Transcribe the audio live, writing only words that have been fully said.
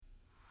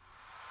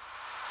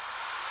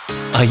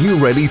Are you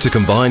ready to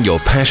combine your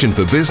passion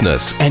for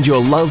business and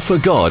your love for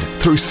God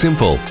through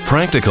simple,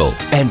 practical,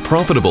 and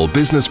profitable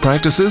business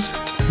practices?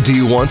 Do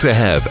you want to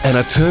have an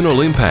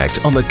eternal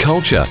impact on the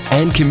culture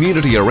and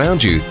community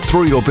around you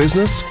through your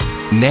business?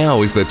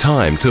 Now is the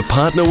time to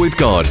partner with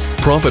God,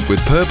 profit with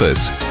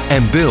purpose,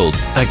 and build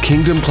a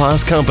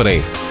kingdom-class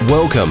company.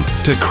 Welcome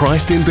to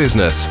Christ in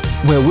Business,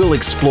 where we'll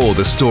explore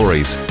the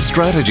stories,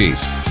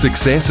 strategies,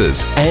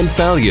 successes, and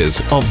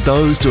failures of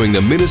those doing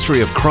the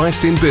ministry of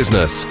Christ in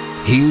business.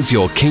 Here's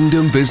your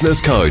Kingdom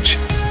Business Coach,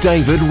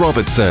 David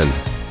Robertson.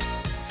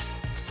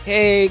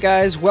 Hey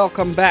guys,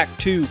 welcome back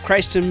to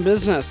Christ in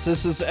Business.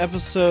 This is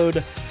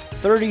episode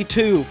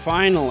 32,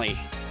 finally.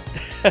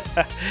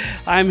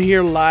 I'm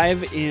here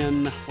live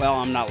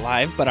I'm not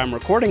live, but I'm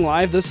recording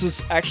live. This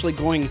is actually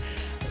going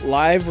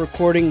live,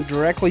 recording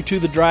directly to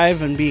the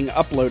drive and being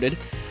uploaded.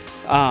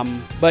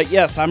 But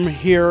yes, I'm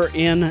here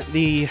in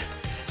the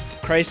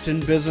Christ in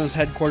Business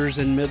headquarters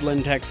in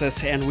Midland,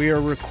 Texas, and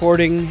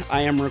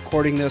I am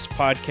recording this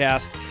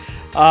podcast.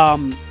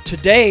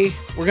 Today,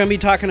 we're going to be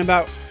talking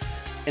about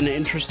an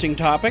interesting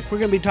topic. We're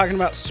going to be talking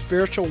about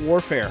spiritual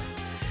warfare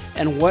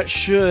and what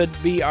should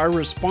be our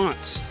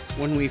response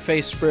when we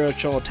face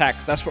spiritual attack.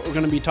 That's what we're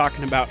going to be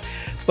talking about.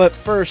 But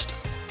first,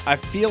 I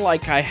feel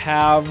like I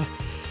have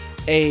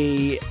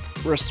a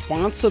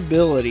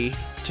responsibility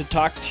to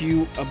talk to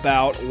you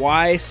about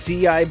why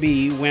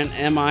CIB went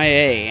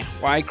MIA,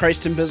 why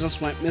Christ in Business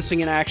went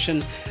missing in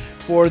action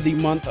for the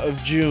month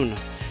of June.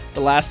 The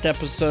last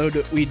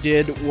episode we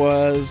did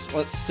was,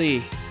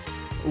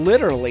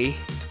 literally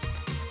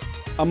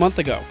a month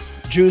ago,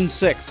 June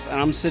 6th,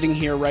 and I'm sitting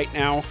here right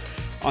now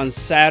on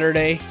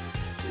Saturday,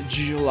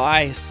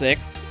 July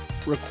 6th,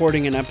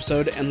 recording an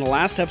episode, and the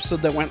last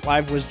episode that went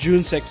live was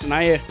June 6th, and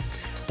I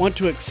want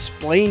to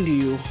explain to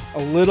you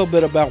a little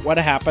bit about what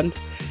happened,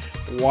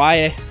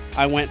 why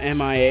I went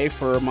MIA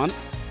for a month,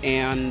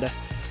 and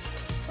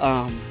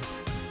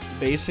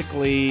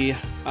basically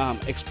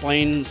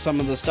explain some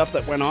of the stuff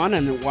that went on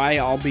and why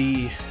I'll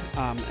be,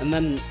 and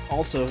then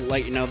also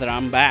let you know that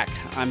I'm back.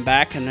 I'm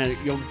back, and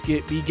you'll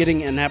be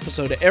getting an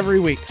episode every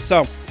week.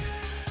 So,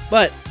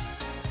 but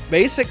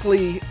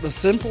basically, the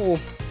simple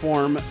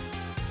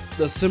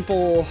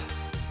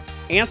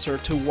answer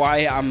to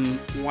why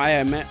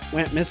I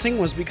went missing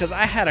was because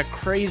I had a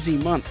crazy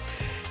month.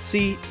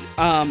 See,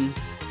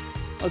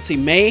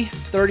 May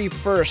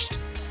 31st,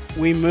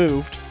 we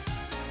moved,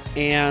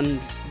 and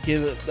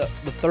give it the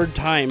third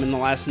time in the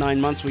last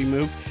 9 months we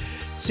moved.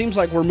 Seems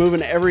like we're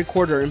moving every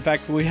quarter. In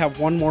fact, we have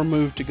one more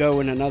move to go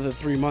in another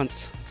 3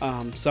 months.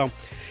 So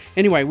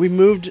anyway, we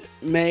moved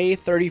May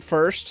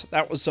 31st.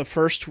 That was the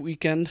first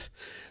weekend.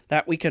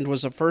 That weekend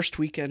was the first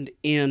weekend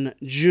in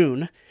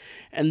June.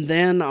 And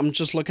then I'm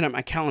just looking at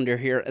my calendar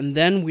here. And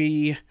then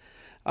we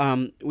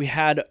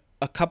had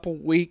a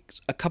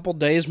couple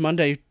days,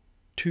 Monday,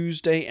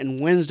 Tuesday, and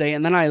Wednesday.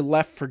 And then I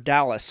left for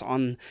Dallas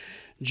on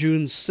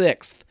June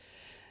 6th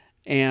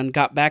and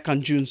got back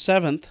on June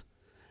 7th.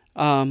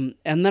 And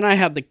then I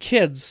had the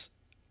kids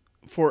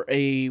for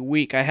a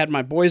week. I had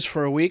my boys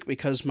for a week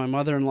because my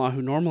mother-in-law,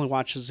 who normally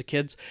watches the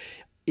kids,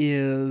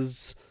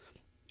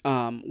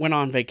 went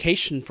on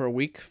vacation for a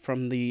week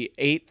from the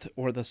 8th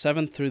or the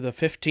 7th through the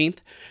 15th.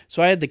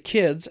 So I had the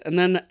kids, and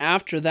then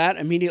after that,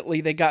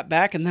 immediately they got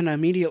back, and then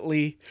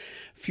immediately,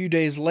 a few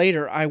days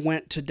later, I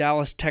went to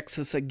Dallas,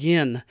 Texas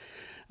again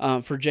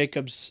for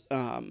Jacob's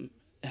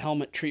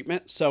helmet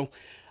treatment. So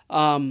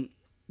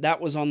that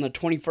was on the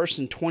 21st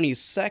and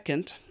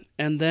 22nd,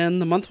 and then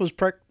the month was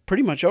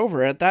pretty much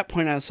over. At that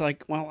point, I was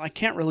like, well, I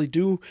can't really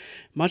do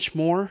much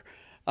more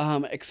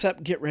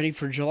except get ready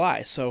for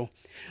July. So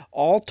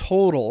all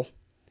total,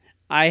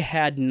 I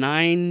had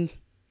 9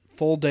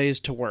 full days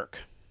to work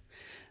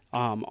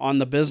on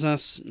the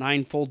business,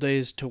 9 full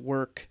days to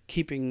work,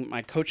 keeping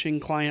my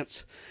coaching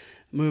clients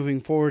moving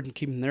forward and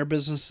keeping their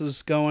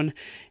businesses going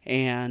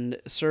and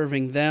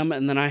serving them.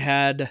 And then I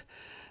had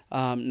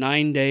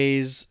 9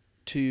 days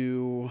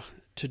to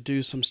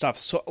do some stuff.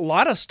 So a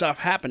lot of stuff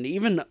happened.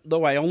 Even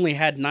though I only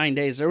had 9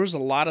 days, there was a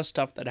lot of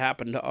stuff that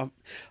happened.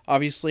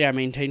 Obviously, I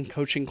maintained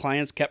coaching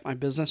clients, kept my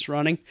business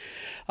running.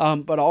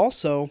 But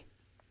also,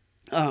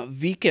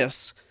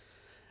 Vikas,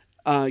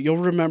 you'll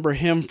remember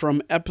him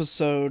from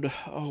episode,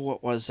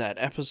 what was that?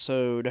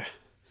 Episode,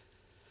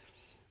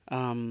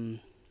 I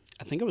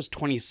think it was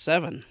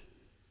 27.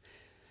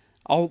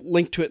 I'll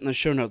link to it in the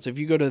show notes. If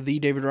you go to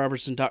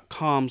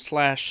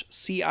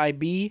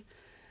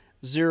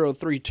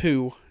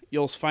thedavidrobertson.com/CIB032,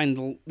 you'll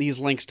find these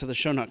links to the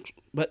show notes.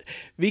 But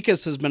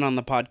Vikas has been on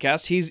the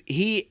podcast.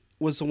 He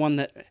was the one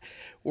that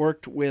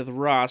worked with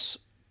Ross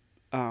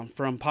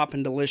from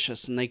Poppin'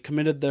 Delicious, and they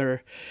committed the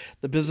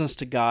business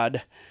to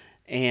God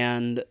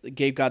and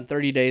gave God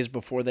 30 days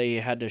before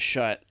they had to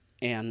shut,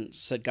 and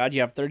said, God,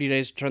 you have 30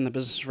 days to turn the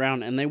business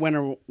around. And they went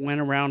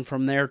around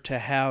from there to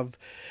have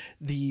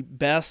the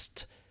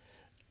best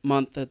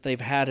month that they've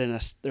had in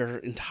their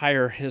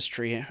entire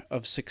history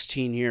of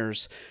 16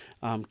 years.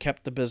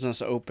 Kept the business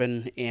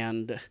open,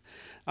 and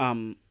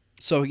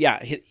so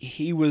yeah,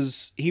 he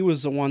was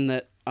the one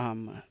that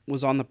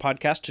was on the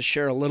podcast to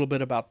share a little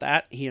bit about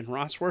that. He and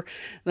Ross were.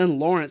 Then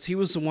Lawrence, he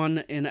was the one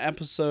in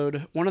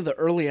one of the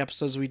early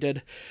episodes we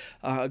did,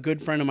 a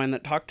good friend of mine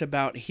that talked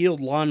about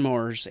healed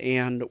lawnmowers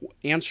and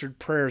answered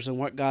prayers and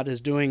what God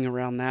is doing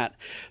around that.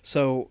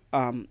 So,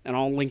 and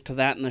I'll link to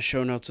that in the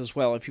show notes as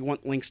well if you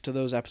want links to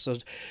those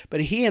episodes.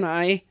 But he and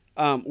I,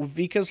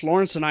 Vikas,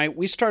 Lawrence and I,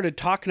 we started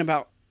talking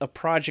about a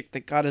project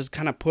that God has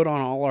kind of put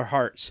on all our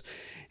hearts.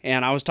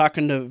 And I was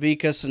talking to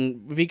Vikas,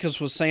 and Vikas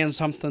was saying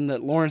something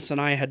that Lawrence and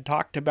I had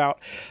talked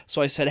about.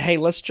 So I said, hey,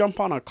 let's jump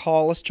on a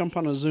call. Let's jump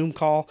on a Zoom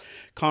call,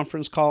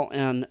 conference call,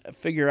 and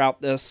figure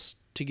out this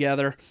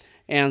together.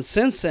 And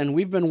since then,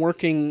 we've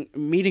been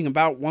meeting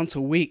about once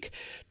a week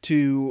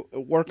to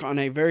work on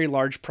a very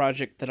large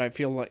project that I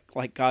feel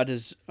like God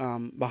is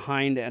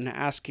behind and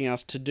asking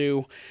us to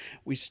do.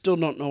 We still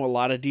don't know a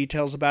lot of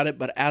details about it,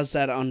 but as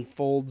that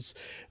unfolds,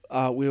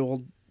 we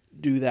will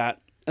do that.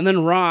 And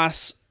then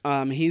Ross,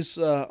 he's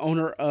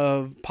owner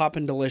of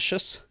Poppin'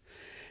 Delicious,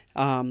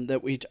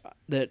 that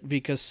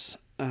Vikas,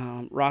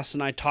 Ross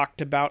and I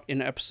talked about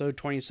in episode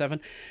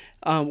 27.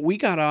 We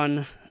got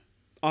on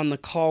the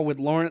call with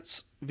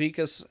Lawrence,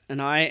 Vikas,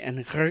 and I,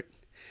 and Gert.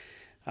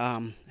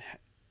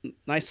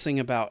 Nice thing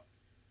about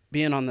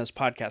being on this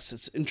podcast,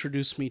 it's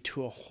introduced me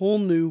to a whole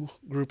new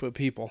group of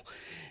people,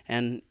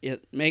 and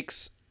it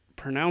makes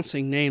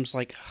pronouncing names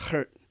like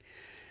Gert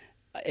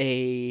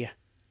a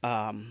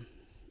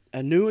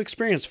new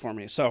experience for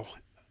me. So,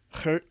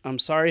 Gert, I'm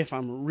sorry if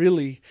I'm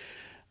really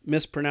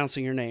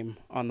mispronouncing your name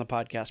on the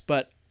podcast,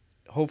 but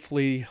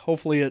hopefully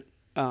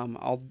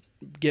I'll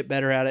get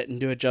better at it and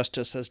do it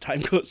justice as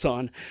time goes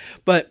on.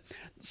 But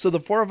so the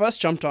four of us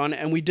jumped on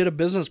and we did a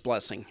business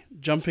blessing,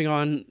 jumping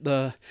on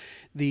the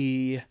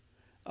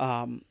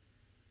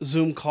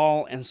Zoom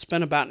call and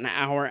spent about an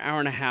hour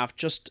and a half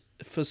just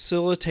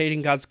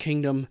facilitating God's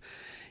kingdom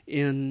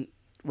in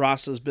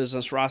Ross's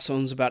business. Ross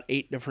owns about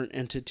 8 different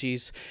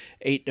entities,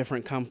 8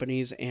 different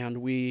companies, and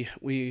we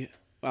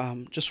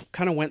just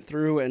kind of went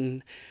through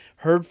and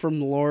heard from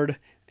the Lord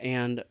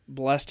and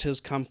blessed his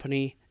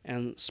company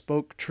and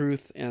spoke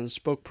truth and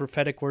spoke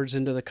prophetic words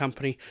into the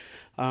company.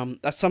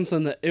 That's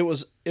something that it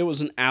was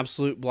an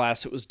absolute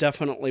blast. It was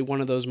definitely one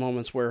of those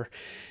moments where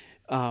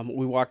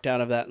we walked out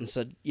of that and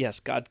said, yes,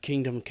 God's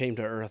kingdom came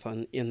to earth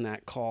in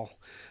that call.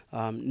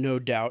 No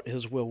doubt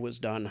his will was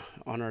done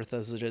on earth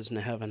as it is in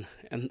heaven.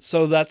 And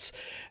so that's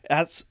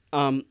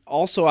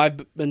also,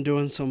 I've been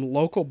doing some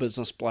local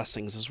business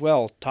blessings as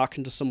well,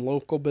 talking to some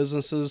local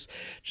businesses,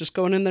 just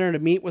going in there to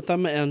meet with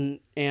them and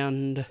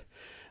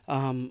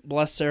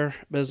bless their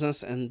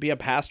business and be a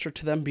pastor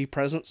to them, be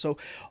present. So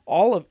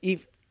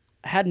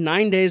had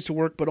 9 days to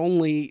work, but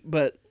only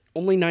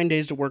 9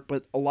 days to work,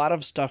 but a lot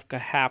of stuff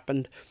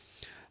happened.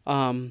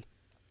 A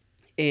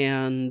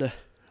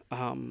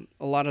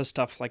lot of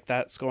stuff like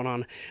that's going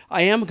on.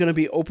 I am going to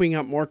be opening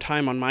up more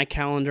time on my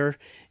calendar,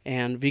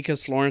 and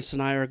Vikas, Lawrence,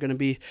 and I are going to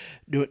be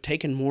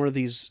taking more of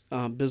these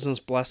business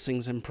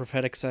blessings and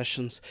prophetic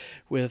sessions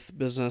with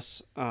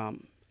business, a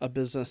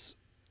business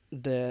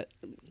that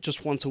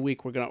just once a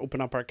week we're going to open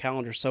up our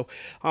calendar. So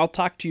I'll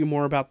talk to you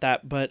more about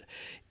that. But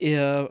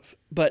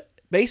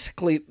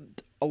basically,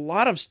 a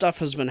lot of stuff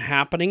has been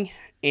happening,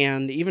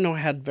 and even though I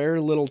had very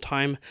little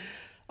time,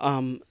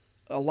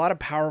 a lot of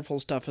powerful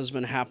stuff has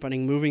been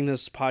happening, moving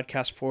this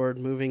podcast forward,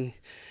 moving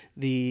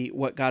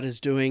what God is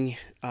doing,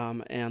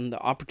 and the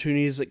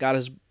opportunities that God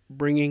is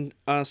bringing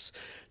us.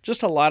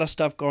 Just a lot of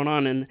stuff going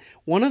on. And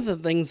one of the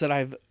things that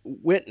I've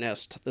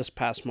witnessed this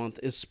past month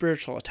is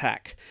spiritual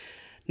attack.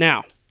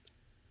 Now,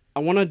 I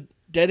want to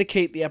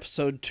dedicate the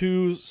episode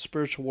to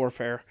spiritual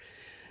warfare,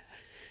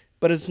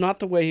 but it's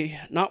not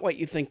what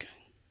you think.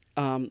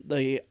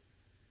 What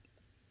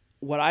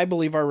I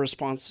believe our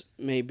response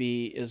may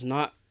be is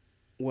not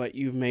what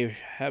you may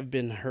have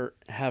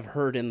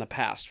heard in the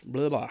past.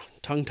 Blah, blah,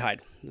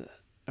 tongue-tied.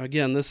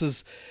 Again, this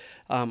is,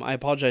 I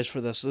apologize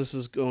for this. This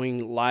is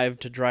going live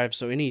to Drive,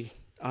 so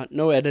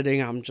no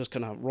editing. I'm just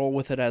going to roll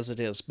with it as it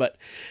is. But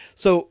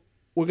so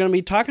we're going to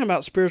be talking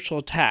about spiritual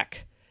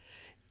attack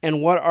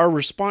and what our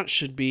response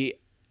should be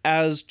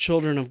as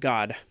children of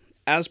God,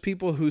 as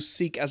people who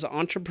seek, as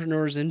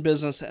entrepreneurs in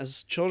business,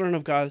 as children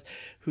of God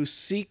who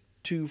seek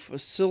to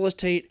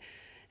facilitate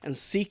and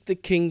seek the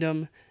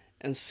kingdom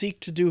and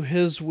seek to do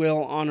his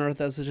will on earth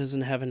as it is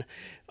in heaven.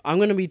 I'm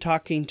going to be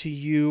talking to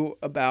you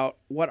about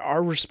what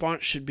our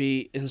response should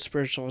be in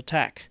spiritual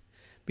attack,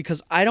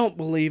 because I don't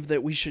believe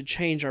that we should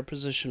change our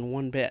position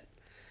one bit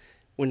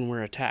when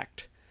we're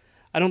attacked.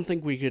 I don't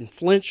think we can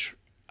flinch.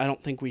 I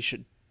don't think we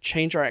should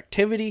change our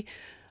activity.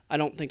 I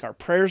don't think our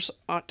prayers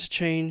ought to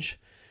change,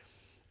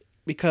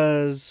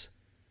 because,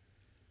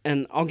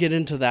 and I'll get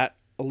into that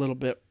a little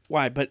bit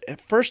why. But at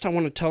first I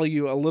want to tell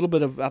you a little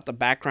bit about the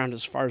background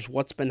as far as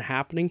what's been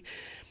happening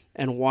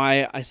and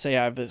why I say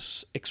I've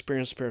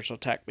experienced spiritual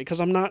attack,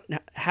 because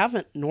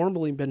haven't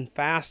normally been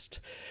fast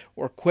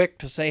or quick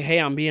to say, hey,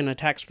 I'm being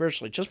attacked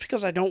spiritually, just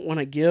because I don't want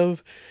to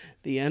give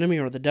the enemy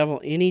or the devil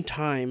any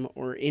time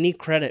or any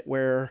credit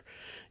where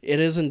it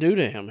isn't due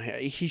to him.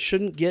 He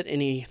shouldn't get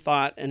any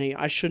thought, and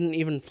I shouldn't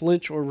even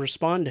flinch or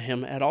respond to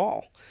him at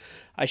all.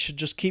 I should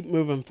just keep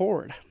moving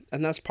forward.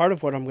 And that's part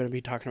of what I'm going to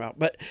be talking about.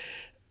 But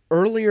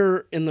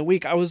earlier in the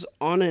week, I was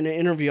on an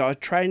interview. I was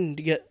trying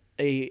to get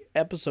a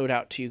episode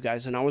out to you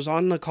guys, and I was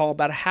on the call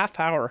about a half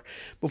hour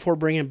before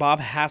bringing Bob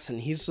Hasson.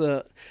 He's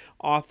the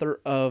author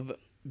of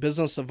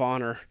Business of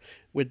Honor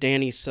with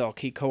Danny Silk.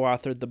 He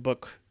co-authored the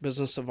book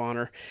Business of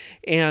Honor,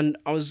 and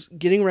I was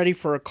getting ready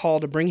for a call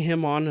to bring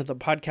him on to the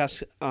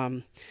podcast,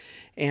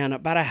 and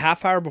about a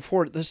half hour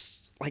before,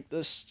 this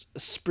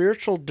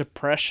spiritual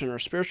depression or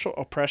spiritual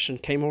oppression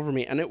came over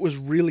me, and it was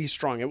really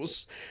strong. It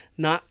was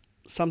not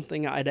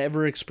something I'd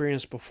ever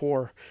experienced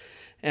before.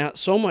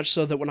 So much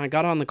so that when I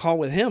got on the call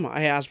with him,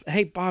 I asked,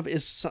 "Hey, Bob,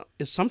 is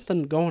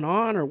something going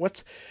on, or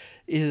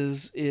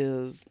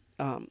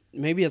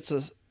maybe it's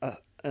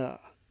a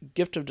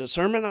gift of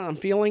discernment I'm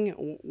feeling?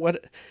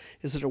 What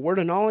is it? A word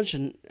of knowledge?"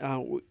 And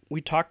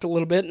we talked a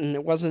little bit, and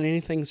it wasn't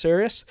anything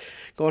serious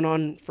going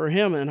on for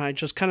him. And I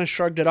just kind of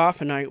shrugged it off,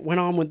 and I went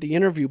on with the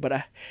interview.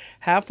 But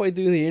halfway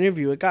through the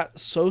interview, it got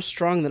so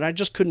strong that I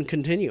just couldn't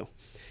continue.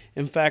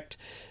 In fact,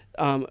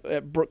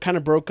 it kind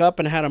of broke up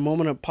and had a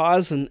moment of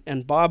pause,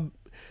 and Bob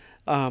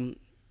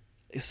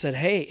said,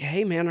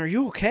 "Hey, man, are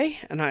you okay?"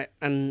 And I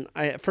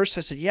at first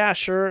I said, "Yeah,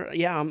 sure,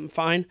 yeah, I'm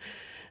fine."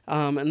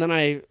 And then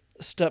I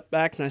stepped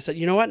back and I said,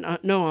 "You know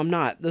what? No, I'm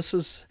not.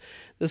 This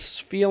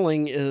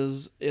feeling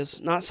is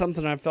not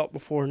something I've felt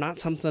before, not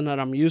something that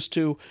I'm used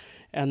to,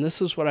 and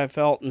this is what I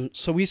felt." And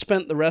so we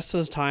spent the rest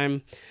of the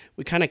time,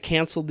 we kind of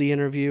canceled the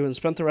interview and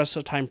spent the rest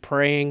of the time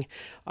praying.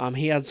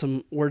 He had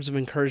some words of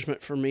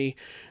encouragement for me.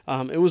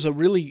 It was a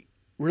really,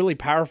 really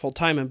powerful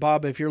time. And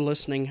Bob, if you're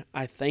listening,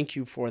 I thank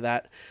you for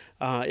that.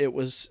 It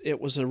was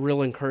a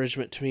real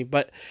encouragement to me.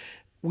 But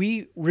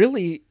we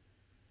really,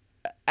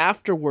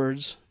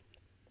 afterwards,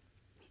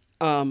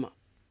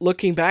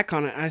 looking back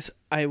on it,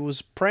 I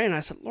was praying.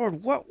 I said,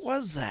 "Lord, what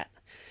was that?"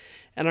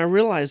 And I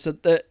realized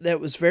that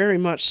was very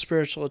much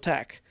spiritual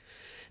attack.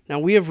 Now,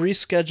 we have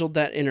rescheduled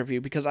that interview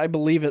because I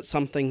believe it's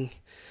something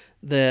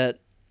that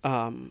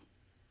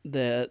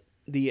that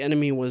the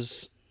enemy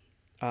was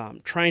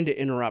trying to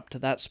interrupt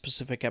that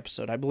specific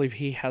episode. I believe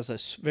he has a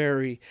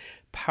very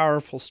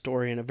powerful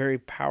story and a very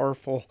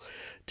powerful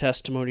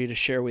testimony to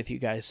share with you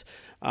guys.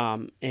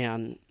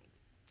 And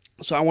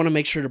so I want to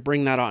make sure to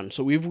bring that on.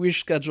 So we've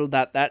rescheduled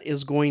that. That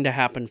is going to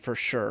happen for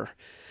sure.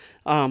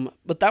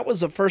 But that was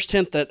the first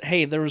hint that,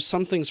 hey, there was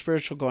something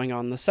spiritual going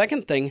on. The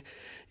second thing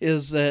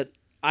is that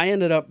I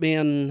ended up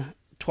being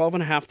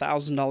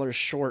 $12,500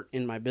 short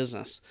in my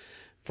business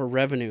for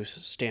revenue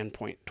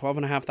standpoint.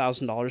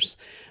 $12,500.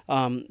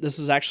 This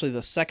is actually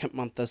the second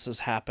month this has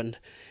happened.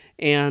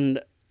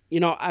 And,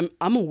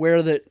 I'm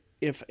aware that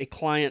if a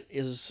client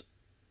is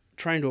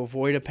trying to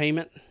avoid a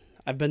payment,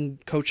 I've been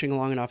coaching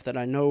long enough that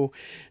I know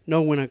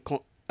when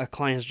a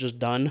client's just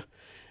done,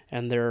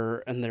 and they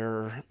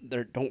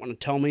don't want to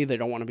tell me, they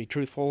don't want to be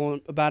truthful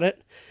about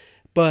it.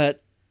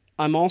 But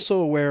I'm also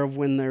aware of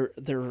when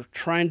they're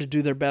trying to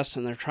do their best,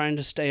 and they're trying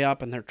to stay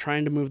up, and they're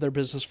trying to move their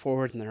business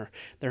forward, and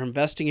they're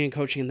investing in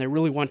coaching, and they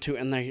really want to,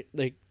 and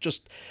they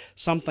just,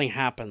 something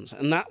happens.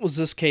 And that was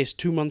this case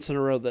 2 months in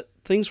a row, that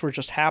things were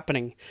just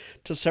happening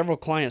to several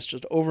clients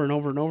just over and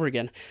over and over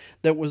again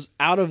that was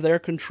out of their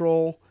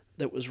control,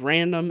 that was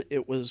random,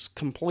 it was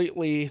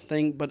completely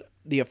but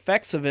the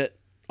effects of it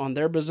on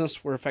their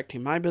business were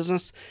affecting my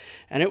business,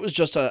 and it was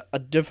just a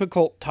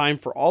difficult time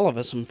for all of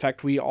us. In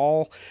fact, we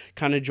all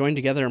kind of joined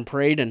together and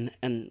prayed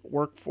and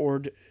worked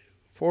forward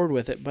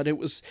with it, but it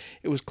was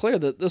clear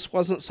that this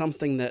wasn't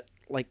something that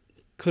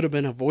could have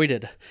been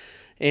avoided,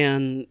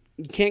 and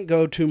you can't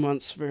go 2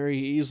 months very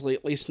easily,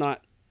 at least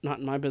not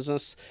in my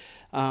business,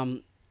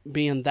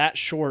 being that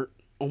short,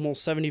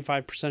 almost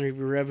 75% of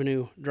your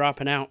revenue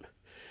dropping out,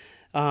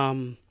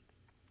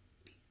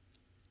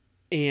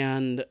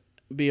 and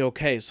be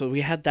okay. So we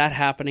had that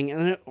happening,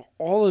 and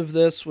all of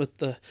this with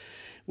the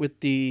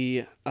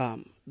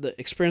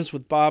experience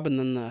with Bob, and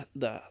then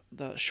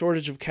the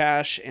shortage of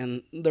cash,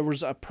 and there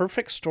was a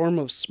perfect storm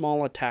of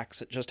small attacks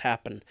that just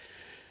happened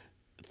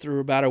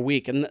through about a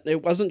week. And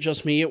it wasn't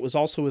just me; it was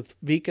also with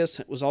Vikas,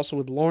 it was also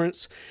with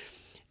Lawrence.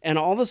 And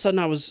all of a sudden,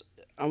 I was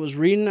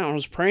reading, I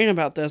was praying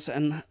about this,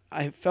 and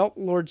I felt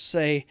the Lord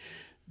say,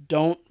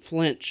 "Don't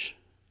flinch,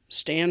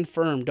 stand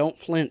firm, don't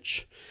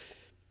flinch."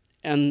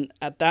 And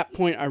at that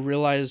point, I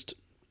realized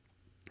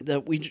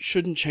that we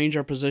shouldn't change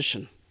our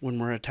position when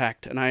we're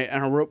attacked. And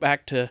I wrote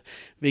back to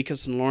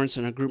Vikas and Lawrence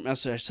in a group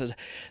message. I said,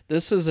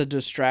 "This is a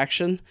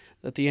distraction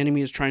that the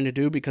enemy is trying to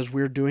do because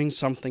we're doing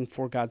something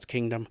for God's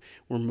kingdom.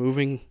 We're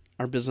moving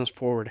our business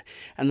forward.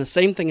 And the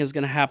same thing is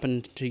going to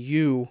happen to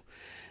you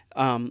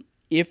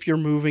if you're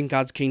moving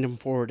God's kingdom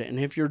forward, and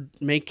if you're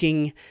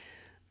making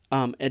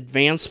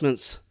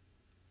advancements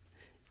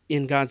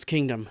in God's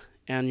kingdom,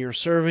 and you're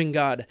serving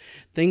God,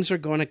 things are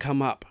going to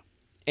come up."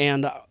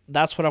 And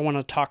that's what I want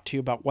to talk to you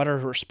about, what our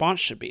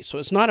response should be. So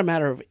it's not a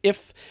matter of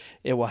if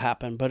it will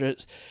happen, but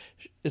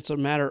it's a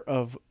matter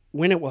of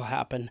when it will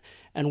happen,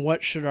 and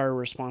what should our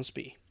response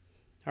be.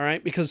 All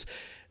right? Because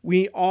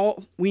we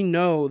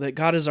know that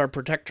God is our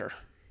protector.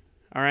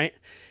 All right.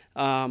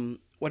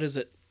 What is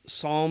it?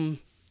 Psalm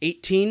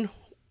 18,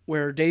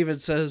 where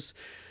David says,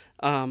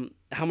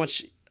 how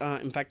much,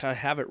 in fact, I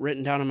have it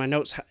written down in my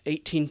notes,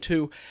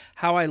 18:2,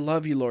 how I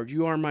love you, Lord.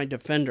 You are my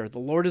defender. The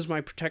Lord is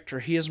my protector.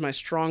 He is my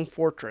strong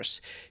fortress.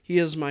 He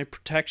is my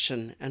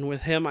protection, and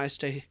with him I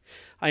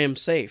am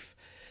safe.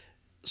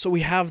 So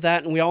we have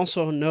that, and we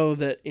also know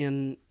that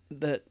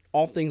that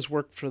all things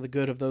work for the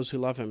good of those who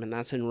love him, and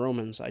that's in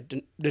Romans. I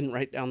didn't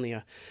write down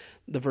the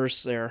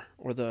verse there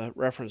or the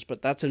reference,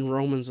 but that's in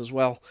Romans as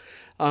well.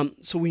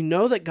 So we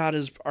know that God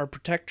is our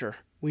protector.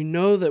 We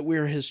know that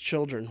we're his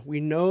children. We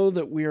know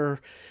that we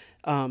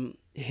know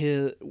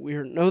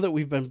that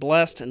we've been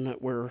blessed, and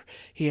that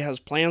he has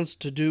plans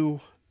to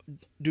do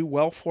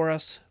well for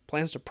us,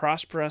 plans to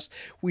prosper us.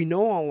 We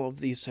know all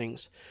of these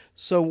things.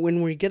 So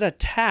when we get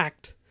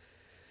attacked,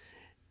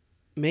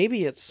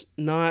 maybe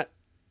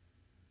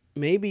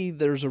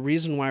there's a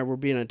reason why we're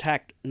being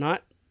attacked,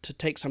 not to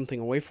take something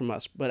away from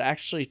us, but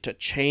actually to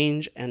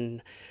change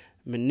and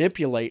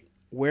manipulate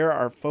where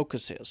our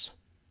focus is.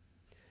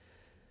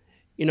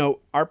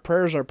 Our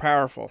prayers are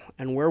powerful,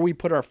 and where we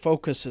put our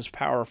focus is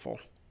powerful.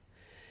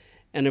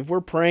 And if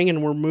we're praying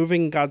and we're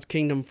moving God's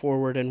kingdom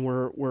forward, and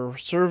we're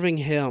serving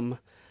him,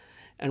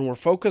 and we're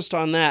focused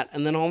on that,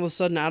 and then all of a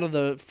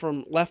sudden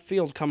from left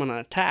field come an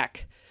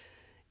attack,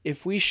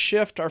 if we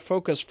shift our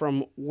focus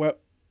from what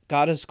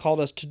God has called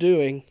us to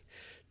doing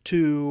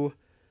to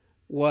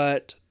where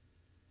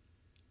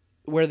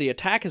the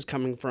attack is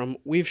coming from,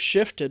 we've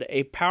shifted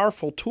a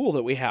powerful tool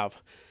that we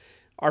have.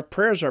 Our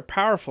prayers are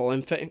powerful.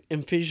 In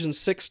Ephesians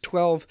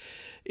 6:12,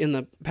 in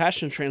the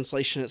Passion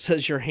Translation, it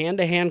says, your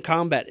hand-to-hand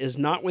combat is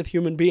not with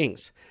human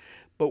beings,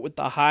 but with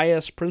the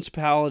highest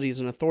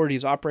principalities and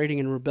authorities operating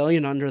in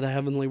rebellion under the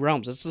heavenly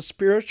realms. It's the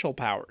spiritual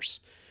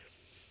powers.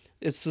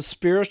 It's the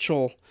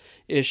spiritual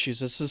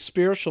issues. It's the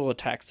spiritual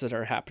attacks that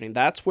are happening.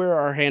 That's where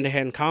our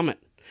hand-to-hand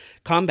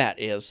combat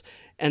is.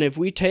 And if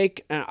we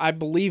take, I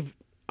believe,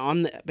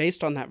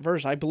 based on that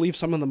verse, I believe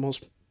some of the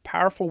most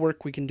powerful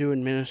work we can do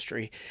in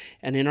ministry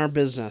and in our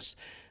business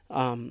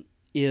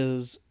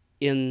is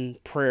in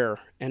prayer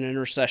and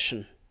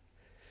intercession,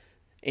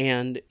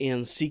 and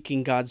in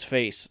seeking God's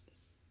face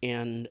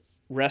and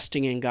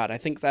resting in God. I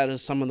think that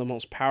is some of the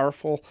most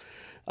powerful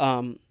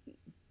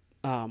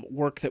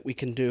work that we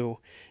can do,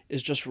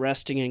 is just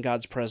resting in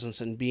God's presence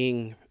and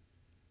being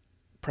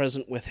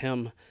present with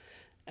him,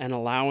 and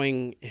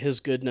allowing his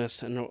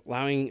goodness, and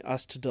allowing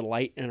us to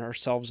delight in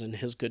ourselves in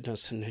his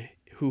goodness and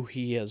who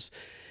he is.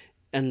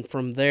 And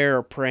from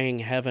there, praying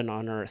heaven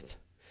on earth,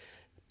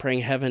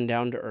 praying heaven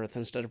down to earth,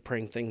 instead of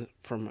praying things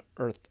from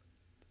earth,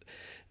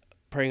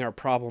 praying our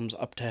problems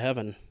up to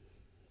heaven,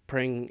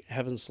 praying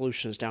heaven's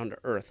solutions down to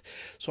earth.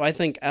 So I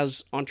think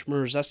as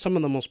entrepreneurs, that's some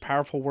of the most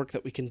powerful work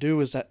that we can do,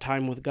 is that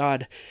time with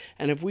God.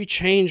 And if we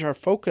change our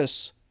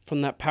focus from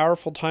that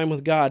powerful time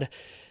with God,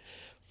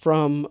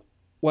 from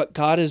what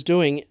God is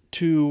doing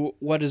to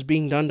what is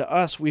being done to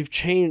us, I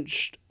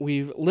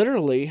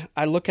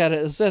look at it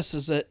as this,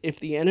 is that if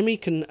the enemy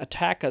can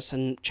attack us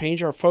and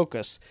change our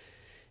focus,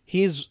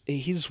 he's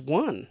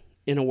won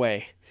in a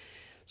way.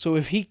 So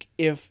if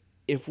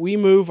we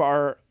move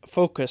our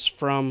focus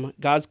from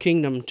God's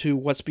kingdom to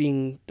what's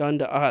being done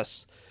to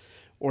us,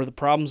 or the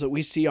problems that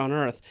we see on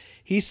earth,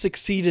 he's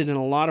succeeded in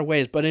a lot of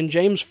ways. But in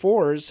James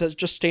 4, it says,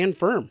 just stand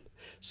firm.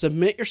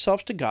 Submit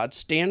yourself to God,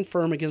 stand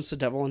firm against the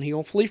devil, and he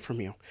will flee from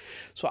you.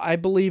 So I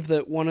believe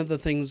that one of the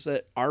things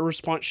that our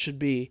response should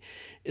be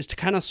is to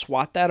kind of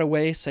swat that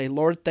away, say,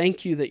 Lord,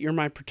 thank you that you're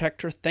my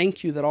protector.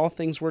 Thank you that all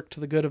things work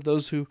to the good of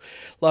those who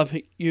love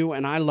you,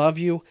 and I love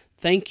you.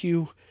 Thank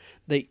you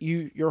that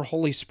your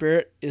Holy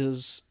Spirit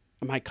is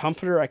my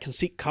comforter. I can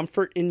seek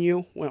comfort in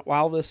you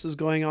while this is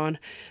going on.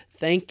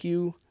 Thank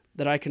you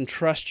that I can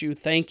trust you.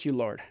 Thank you,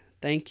 Lord.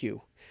 Thank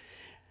you.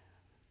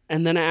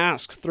 And then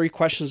ask 3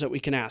 questions that we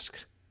can ask.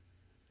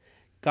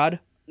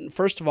 God,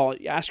 first of all,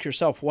 ask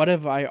yourself, what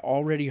have I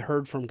already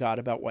heard from God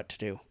about what to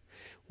do?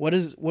 What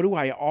do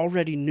I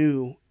already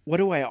know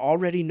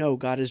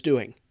God is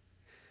doing?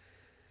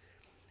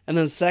 And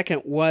then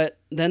second,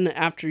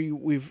 after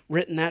we've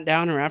written that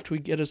down, or after we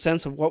get a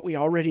sense of what we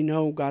already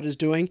know God is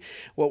doing,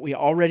 what we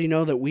already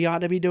know that we ought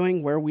to be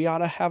doing, where we ought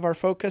to have our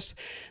focus,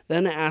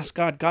 then ask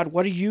God,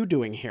 what are you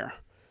doing here?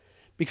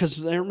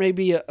 Because there may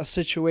be a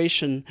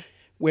situation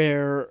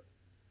where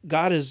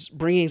God is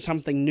bringing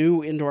something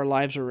new into our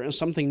lives, or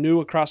something new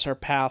across our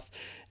path,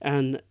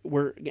 and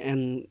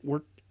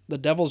the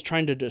devil's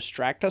trying to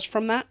distract us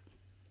from that,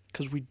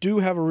 because we do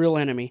have a real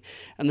enemy,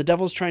 and the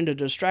devil's trying to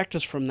distract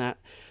us from that,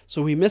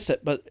 so we miss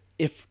it. But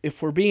if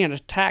we're being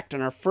attacked,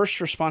 and our first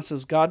response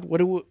is, God, what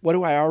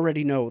do I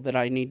already know that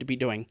I need to be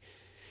doing?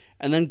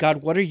 And then,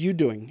 God, what are you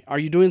doing? Are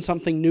you doing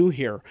something new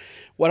here?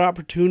 What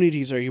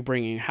opportunities are you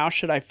bringing? How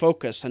should I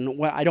focus?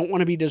 And I don't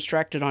want to be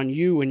distracted on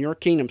you and your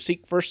kingdom.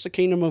 Seek first the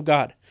kingdom of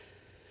God,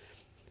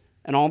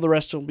 and all the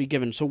rest will be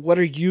given. So what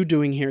are you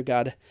doing here,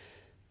 God?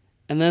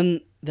 And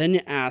then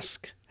you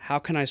ask, how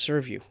can I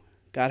serve you?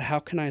 God, how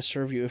can I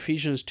serve you?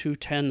 Ephesians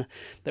 2:10,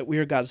 that we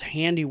are God's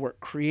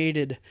handiwork,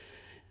 created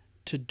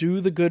to do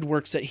the good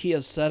works that he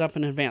has set up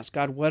in advance.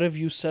 God, what have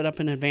you set up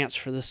in advance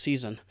for this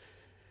season?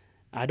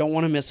 I don't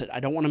want to miss it. I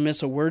don't want to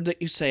miss a word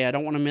that you say. I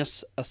don't want to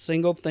miss a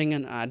single thing,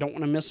 and I don't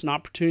want to miss an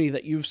opportunity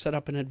that you've set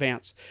up in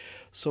advance.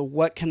 So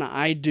what can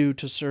I do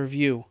to serve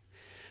you?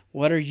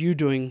 What are you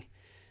doing?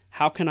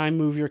 How can I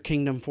move your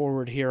kingdom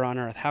forward here on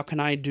earth? How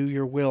can I do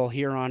your will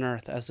here on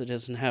earth as it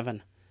is in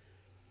heaven?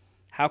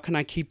 How can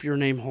I keep your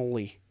name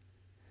holy?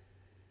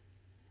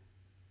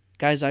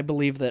 Guys, I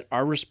believe that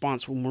our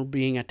response when we're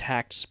being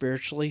attacked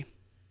spiritually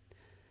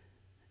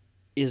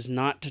is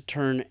not to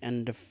turn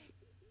and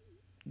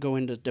go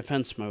into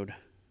defense mode.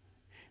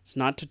 It's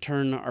not to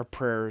turn our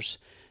prayers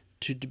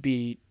to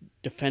be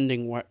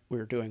defending what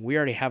we're doing. We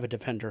already have a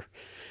defender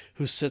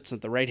who sits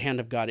at the right hand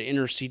of God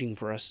interceding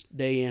for us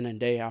day in and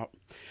day out,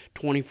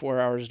 24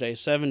 hours a day,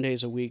 7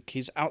 days a week.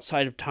 He's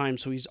outside of time,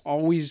 so he's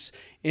always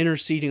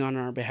interceding on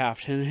our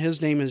behalf. And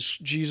his name is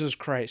Jesus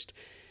Christ.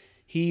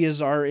 He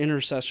is our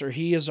intercessor.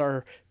 He is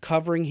our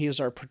covering. He is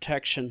our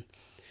protection.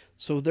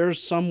 So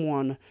there's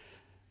someone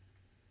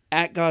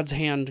at God's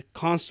hand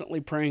constantly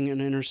praying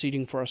and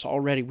interceding for us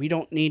already. We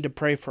don't need to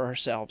pray for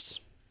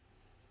ourselves.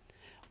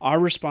 Our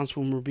response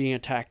when we're being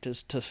attacked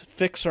is to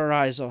fix our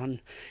eyes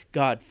on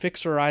God,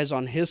 fix our eyes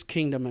on his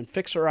kingdom, and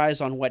fix our eyes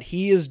on what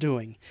he is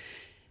doing.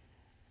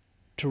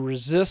 To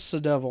resist the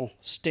devil,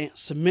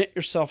 submit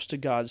yourselves to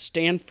God,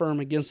 stand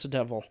firm against the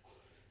devil,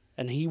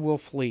 and he will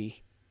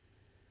flee.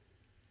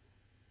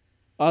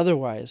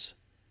 Otherwise,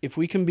 if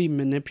we can be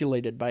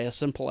manipulated by a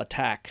simple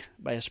attack,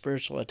 by a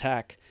spiritual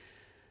attack,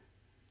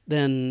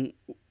 then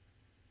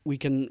we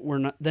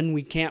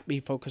can't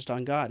be focused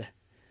on God.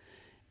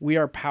 We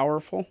are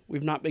powerful.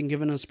 We've not been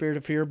given a spirit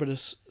of fear, but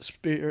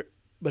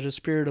a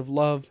spirit of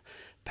love,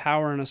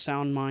 power, and a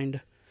sound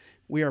mind.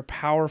 We are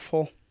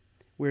powerful.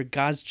 We're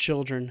God's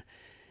children,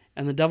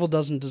 and the devil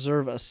doesn't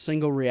deserve a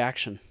single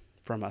reaction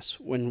from us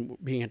when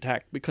being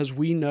attacked, because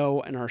we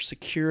know and our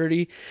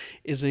security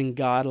is in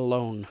God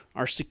alone.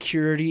 Our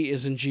security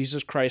is in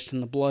Jesus Christ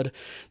and the blood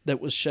that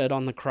was shed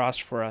on the cross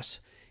for us.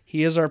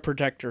 He is our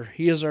protector.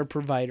 He is our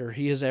provider.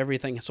 He is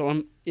everything.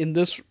 So in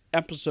this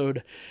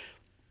episode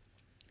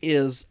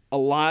is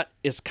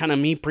kind of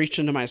me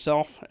preaching to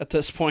myself at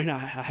this point.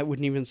 I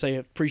wouldn't even say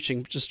it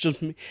preaching, just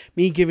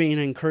me giving an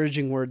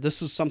encouraging word.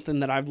 This is something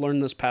that I've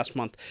learned this past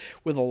month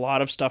with a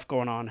lot of stuff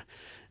going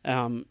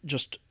on,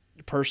 just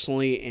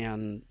personally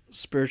and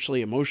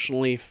spiritually,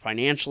 emotionally,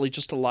 financially,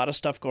 just a lot of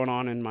stuff going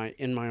on in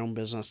my own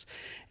business.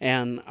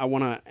 And I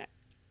want to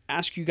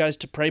ask you guys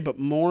to pray, but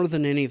more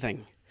than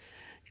anything,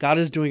 God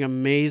is doing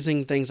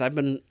amazing things. I've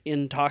been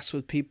in talks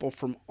with people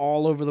from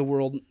all over the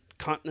world,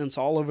 continents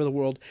all over the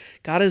world.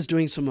 God is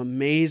doing some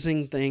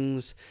amazing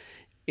things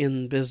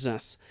in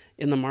business,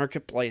 in the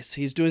marketplace.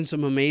 He's doing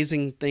some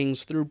amazing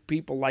things through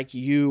people like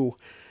you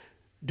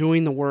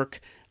doing the work,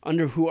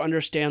 who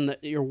understand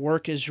that your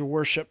work is your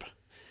worship.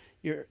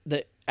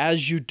 That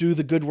as you do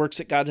the good works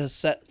that God has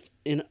set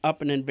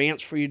up in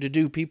advance for you to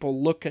do, people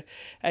look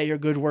at your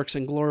good works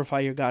and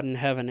glorify your God in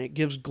heaven. It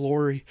gives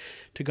glory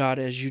to God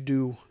as you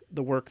do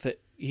the work that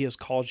he has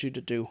called you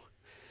to do.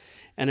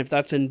 And if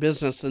that's in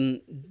business, then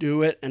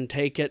do it and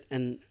take it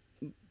and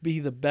be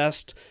the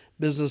best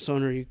business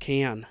owner you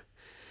can.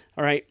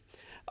 All right.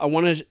 I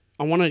want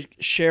to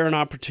share an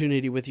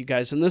opportunity with you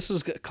guys, and this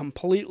is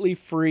completely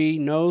free,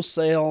 no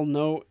sale,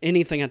 no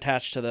anything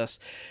attached to this.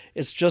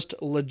 It's just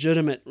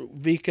legitimate.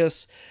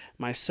 Vikas,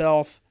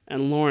 myself,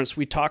 and Lawrence,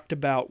 we talked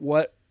about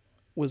what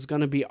was going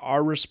to be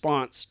our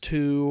response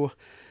to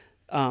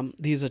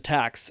these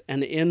attacks.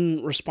 And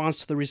in response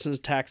to the recent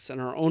attacks in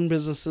our own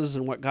businesses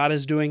and what God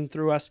is doing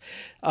through us,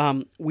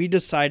 we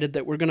decided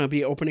that we're going to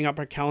be opening up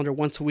our calendar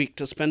once a week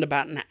to spend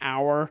about an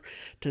hour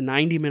to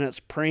 90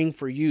 minutes praying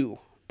for you,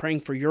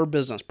 praying for your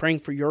business, praying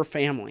for your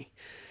family,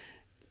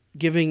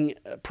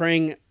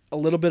 praying a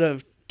little bit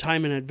of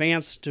time in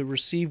advance to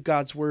receive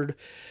God's word,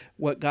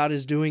 what God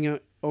is doing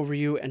over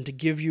you, and to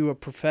give you a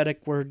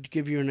prophetic word, to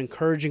give you an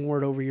encouraging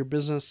word over your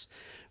business,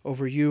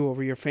 over you,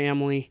 over your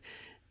family,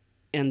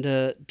 and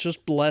to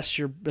just bless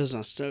your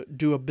business. To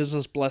do a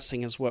business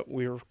blessing is what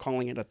we're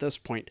calling it at this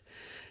point.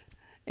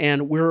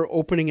 And we're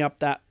opening up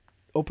that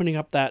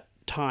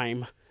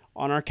time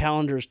on our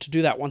calendars to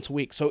do that once a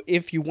week. So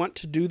if you want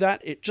to do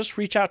that, just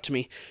reach out to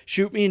me.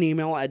 Shoot me an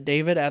email at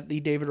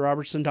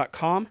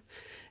david@thedavidrobertson.com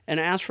and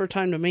ask for a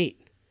time to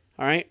meet.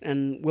 All right?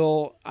 And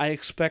I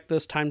expect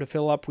this time to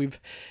fill up.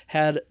 We've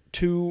had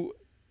two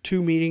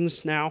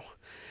meetings now,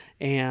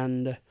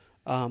 and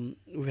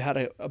we've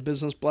had a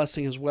business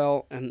blessing as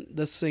well, and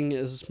this thing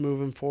is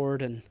moving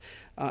forward, and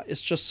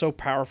it's just so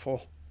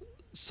powerful.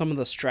 Some of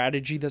the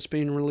strategy that's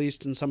being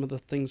released and some of the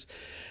things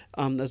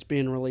that's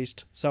being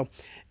released. So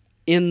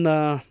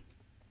I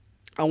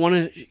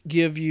want to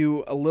give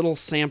you a little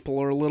sample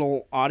or a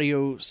little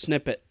audio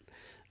snippet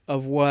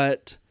of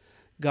what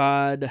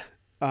God,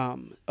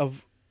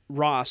 of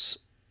Ross,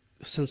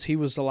 since he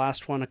was the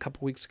last one a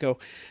couple weeks ago,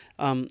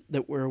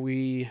 where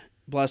we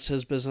blessed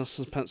his business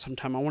and spent some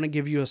time. I want to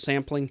give you a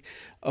sampling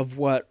of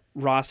what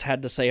Ross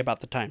had to say about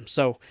the time.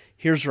 So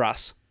here's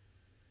Ross.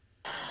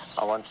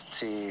 I want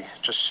to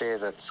just share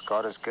that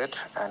God is good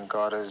and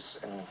God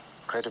is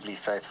incredibly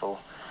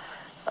faithful.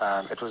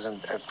 It was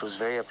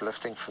very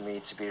uplifting for me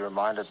to be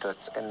reminded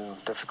that in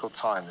difficult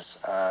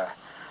times,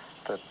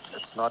 that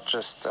it's not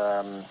just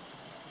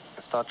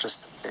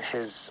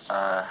His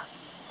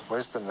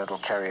wisdom that will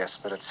carry us,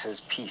 but it's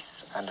His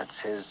peace, and it's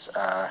His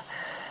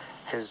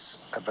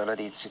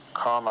ability to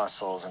calm our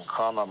souls and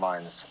calm our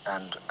minds,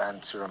 and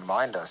to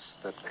remind us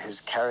that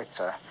His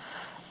character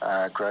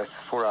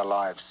growth for our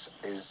lives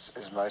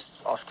is most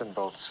often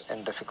built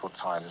in difficult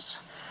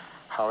times.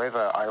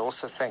 However, I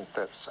also think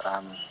that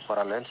what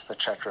I learned in the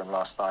chat room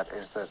last night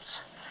is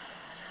that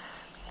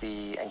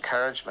the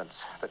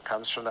encouragement that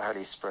comes from the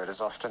Holy Spirit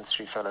is often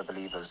through fellow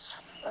believers,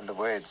 and the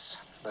words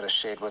that are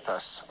shared with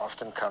us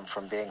often come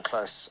from being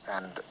close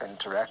and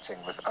interacting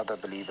with other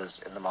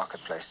believers in the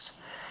marketplace.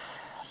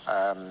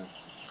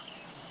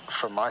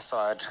 From my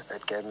side,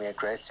 it gave me a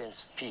great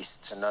sense of peace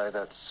to know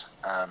that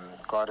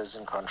God is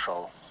in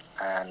control,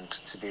 and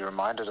to be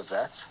reminded of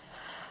that,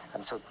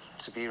 and to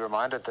be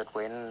reminded that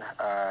when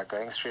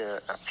going through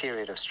a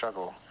period of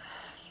struggle,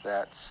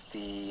 that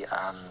the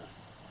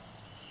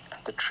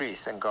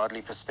truth and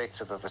godly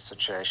perspective of a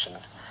situation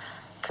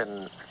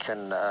can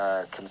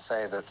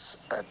say that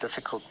a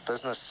difficult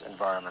business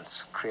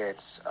environment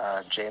creates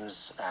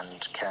gems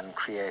and can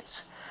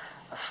create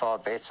far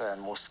better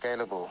and more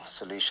scalable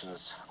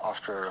solutions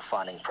after a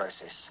refining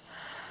process.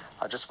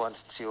 I just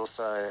wanted to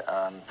also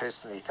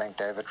personally thank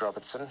David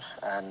Robertson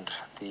and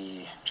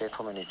the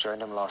gentleman who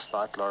joined him last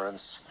night,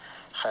 Lawrence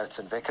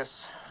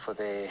Gertsen-Vickers, for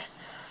their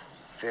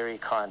very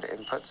kind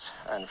input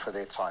and for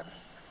their time.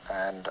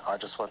 And I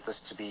just want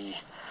this to be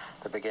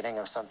the beginning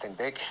of something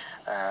big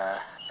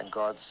in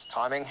God's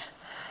timing,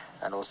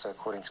 and also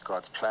according to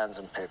God's plans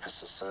and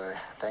purposes. So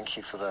thank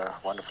you for the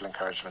wonderful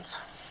encouragement.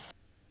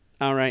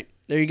 All right.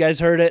 There you guys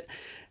heard it.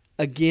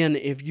 Again,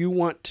 if you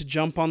want to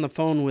jump on the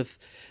phone with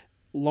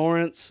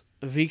Lawrence,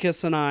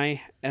 Vikas, and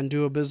I and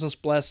do a business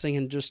blessing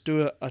and just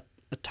do a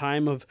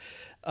time of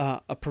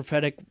a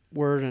prophetic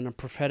word and a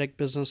prophetic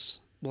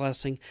business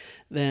blessing,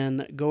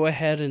 then go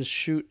ahead and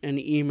shoot an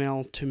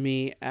email to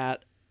me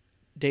at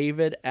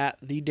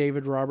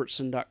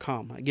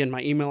david@thedavidrobertson.com. Again,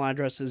 my email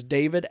address is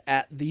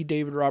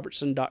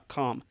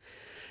david@thedavidrobertson.com.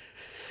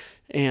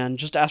 And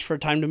just ask for a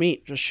time to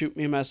meet. Just shoot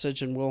me a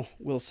message and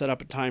we'll set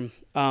up a time.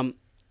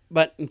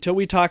 But until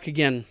we talk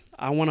again,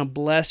 I want to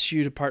bless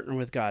you to partner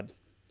with God.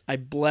 I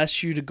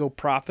bless you to go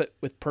profit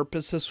with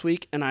purpose this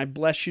week, and I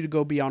bless you to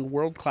go beyond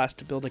world class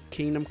to build a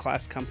kingdom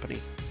class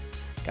company.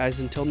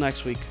 Guys, until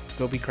next week,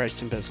 go be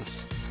Christ in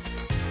business.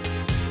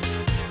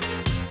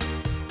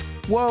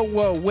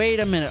 Whoa,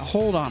 wait a minute.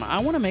 Hold on. I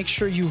want to make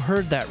sure you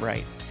heard that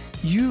right.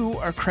 You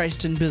are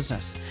Christ in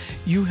business.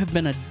 You have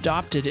been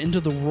adopted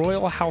into the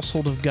royal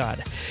household of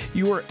God.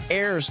 You are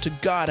heirs to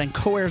God and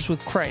co-heirs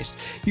with Christ.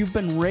 You've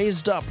been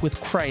raised up with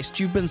Christ.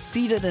 You've been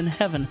seated in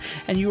heaven,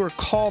 and you are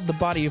called the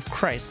body of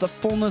Christ, the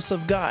fullness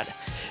of God.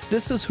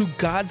 This is who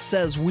God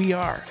says we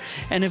are.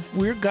 And if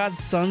we're God's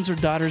sons or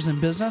daughters in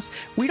business,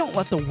 we don't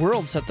let the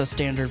world set the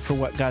standard for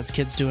what God's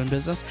kids do in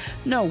business.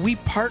 No, we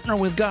partner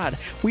with God.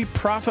 We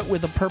profit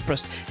with a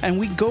purpose, and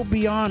we go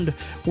beyond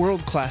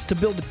world class to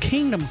build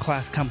kingdom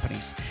class companies.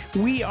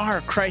 We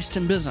are Christ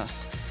in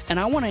business. And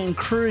I want to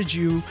encourage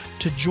you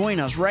to join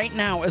us right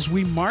now as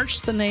we march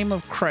the name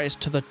of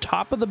Christ to the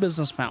top of the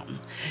business mountain.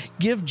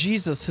 Give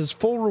Jesus his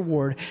full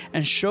reward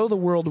and show the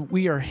world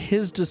we are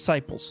his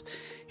disciples.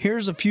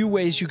 Here's a few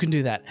ways you can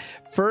do that.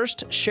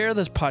 First, share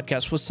this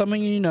podcast with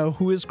someone you know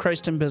who is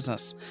Christ in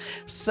business.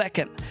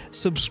 Second,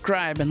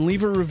 subscribe and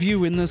leave a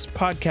review in this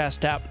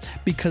podcast app,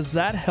 because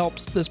that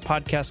helps this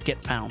podcast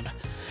get found.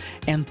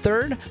 And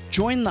third,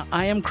 join the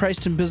I Am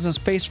Christ in Business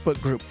Facebook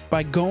group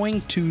by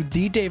going to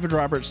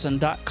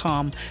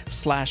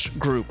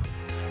thedavidrobertson.com/group.